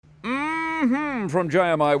From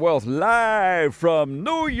JMI Wealth, live from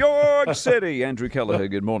New York City. Andrew Kelleher,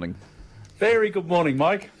 good morning. Very good morning,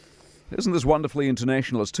 Mike. Isn't this wonderfully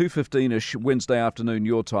international? It's 2:15ish Wednesday afternoon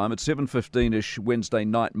your time. It's 7:15ish Wednesday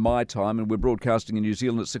night my time, and we're broadcasting in New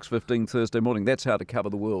Zealand at 6:15 Thursday morning. That's how to cover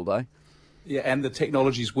the world, eh? Yeah, and the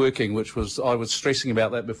technology's working, I was stressing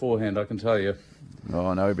about that beforehand, I can tell you. Oh,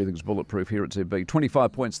 I know everything's bulletproof here at ZB.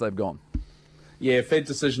 25 points they've gone. Yeah, Fed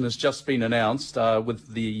decision has just been announced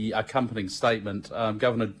with the accompanying statement.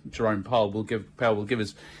 Governor Jerome Powell will give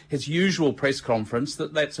his usual press conference.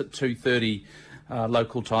 That's at 2:30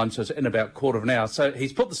 local time, so it's in about a quarter of an hour. So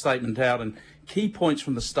he's put the statement out, and key points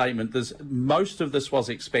from the statement. Most of this was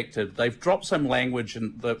expected. They've dropped some language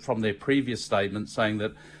from their previous statement saying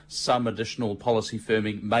that some additional policy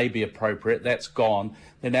firming may be appropriate. That's gone.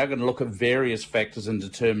 They're now going to look at various factors in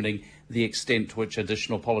determining the extent to which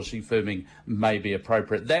additional policy firming may be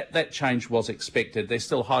appropriate. That change was expected. They're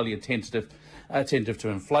still highly attentive to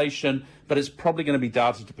inflation, but it's probably going to be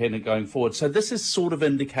data dependent going forward. So this is sort of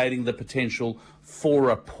indicating the potential for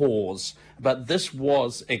a pause, but this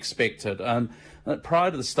was expected.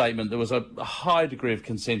 Prior to the statement, there was a high degree of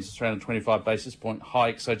consensus around a 25 basis point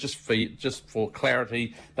hike. So just for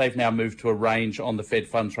clarity, they've now moved to a range on the Fed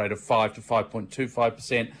funds rate of 5 to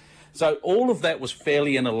 5.25%. So all of that was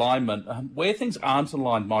fairly in alignment. Where things aren't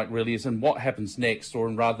aligned, Mike, really is in what happens next, or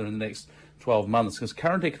rather in the next 12 months, because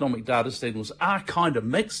current economic data signals are kind of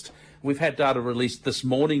mixed. We've had data released this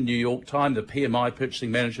morning, New York time, the PMI,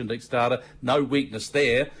 Purchasing Managers' Index data, no weakness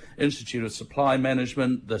there. Institute of Supply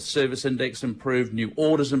Management, the service index improved, new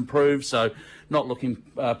orders improved, so not looking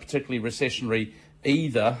particularly recessionary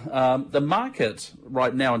either. The market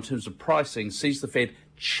right now in terms of pricing sees the Fed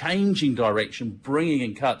changing direction, bringing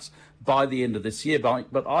in cuts by the end of this year.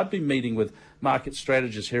 But I've been meeting with market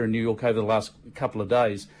strategists here in New York over the last couple of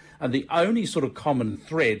days, and the only sort of common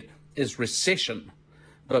thread is recession,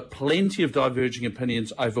 but plenty of diverging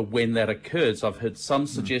opinions over when that occurs. I've heard some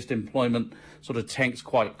suggest employment sort of tanks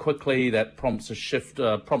quite quickly. That prompts a shift,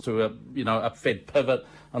 prompts to a Fed pivot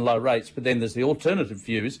and low rates. But then there's the alternative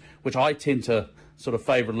views, which I tend to sort of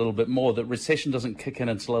favour a little bit more, that recession doesn't kick in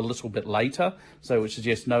until a little bit later, so which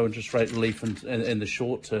suggests no interest rate relief in the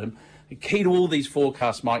short term. The key to all these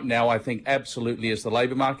forecasts, Mike, now I think absolutely is the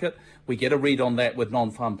labour market. We get a read on that with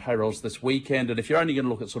non-farm payrolls this weekend, and if you're only going to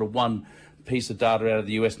look at sort of one piece of data out of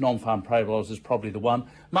the US, non-farm payrolls is probably the one.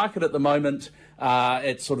 Market at the moment,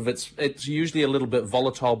 it's usually a little bit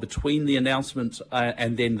volatile between the announcement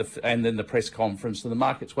and then the press conference, and the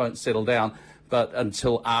markets won't settle down but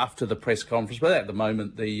until after the press conference. But at the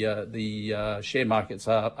moment, the share markets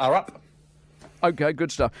are up. Okay, good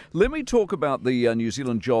stuff. Let me talk about the New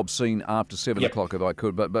Zealand job scene after 7 o'clock, if I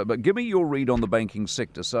could. But give me your read on the banking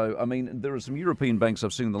sector. So, I mean, there are some European banks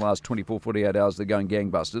I've seen in the last 24, 48 hours, they're going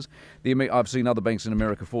gangbusters. I've seen other banks in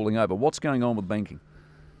America falling over. What's going on with banking?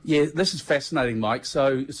 Yeah, this is fascinating, Mike.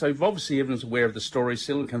 So obviously everyone's aware of the story.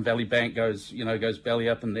 Silicon Valley Bank goes belly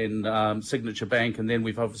up, and then Signature Bank, and then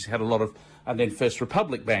we've obviously had and then First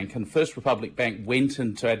Republic Bank. And First Republic Bank went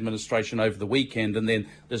into administration over the weekend, and then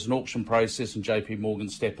there's an auction process, and JP Morgan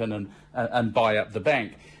step in and buy up the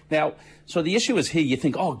bank. Now, so the issue is here. You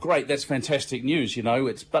think, oh, great, that's fantastic news,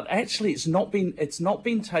 but actually it's not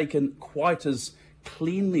been taken quite as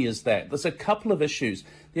cleanly as that. There's a couple of issues.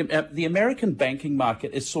 The American banking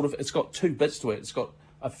market is it's got two bits to it. It's got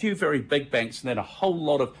a few very big banks and then a whole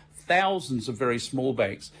lot of thousands of very small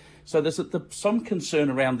banks. So there's some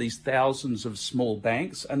concern around these thousands of small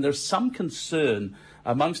banks, and there's some concern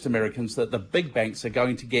amongst Americans that the big banks are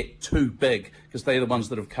going to get too big because they're the ones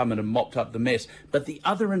that have come in and mopped up the mess. But the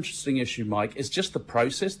other interesting issue, Mike, is just the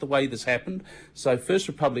process, the way this happened. So First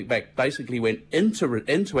Republic Bank basically went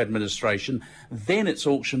into administration, then it's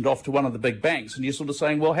auctioned off to one of the big banks, and you're sort of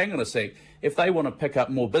saying, well, hang on a sec, if they want to pick up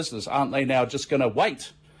more business, aren't they now just going to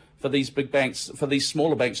wait for these big banks, for these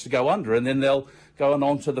smaller banks to go under, and then they'll go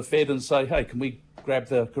on to the Fed and say, hey, can we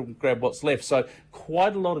grab what's left? So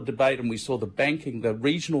quite a lot of debate, and we saw the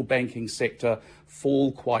regional banking sector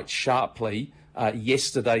fall quite sharply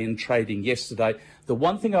yesterday in trading yesterday. The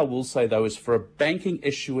one thing I will say, though, is for a banking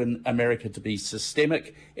issue in America to be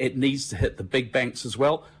systemic, it needs to hit the big banks as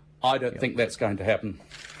well. I don't think that's going to happen.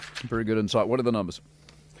 Very good insight. What are the numbers?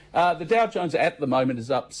 The Dow Jones at the moment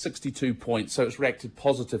is up 62 points, so it's reacted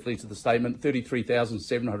positively to the statement,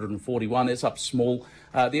 33,741. It's up small.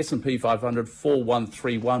 The S&P 500,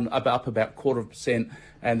 4131, up about 0.25%,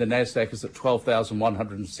 and the Nasdaq is at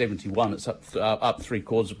 12,171. It's up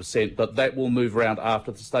 0.75%, but that will move around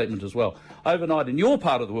after the statement as well. Overnight in your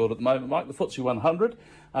part of the world at the moment, Mike, the FTSE 100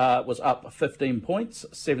 was up 15 points.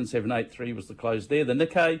 7783 was the close there. The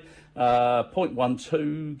Nikkei,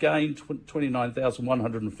 0.12 gain,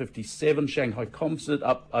 29,157. Shanghai Composite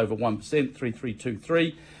up over 1%,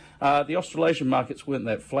 3323. The Australasian markets weren't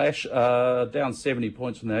that flash, down 70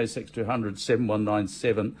 points on the ASX 200,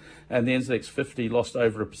 7197, and the NZX 50 lost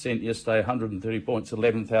over 1% yesterday, 130 points,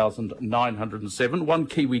 11,907. One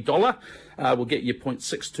Kiwi dollar will get you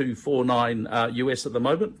 0.6249 US at the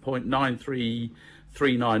moment, 0.9339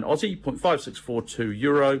 Aussie, 0.5642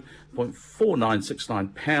 euro,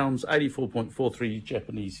 0.4969 pounds, 84.43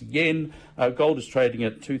 Japanese yen. Gold is trading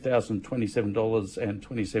at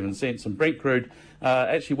 $2,027.27, and Brent crude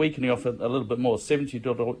actually weakening off a little bit more,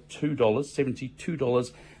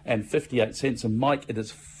 $72.58. And Mike, it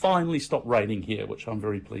has finally stopped raining here, which I'm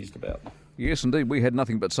very pleased about. Yes, indeed. We had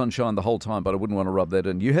nothing but sunshine the whole time, but I wouldn't want to rub that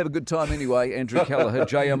in. You have a good time anyway. Andrew Callagher,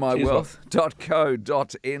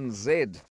 jmiwealth.co.nz.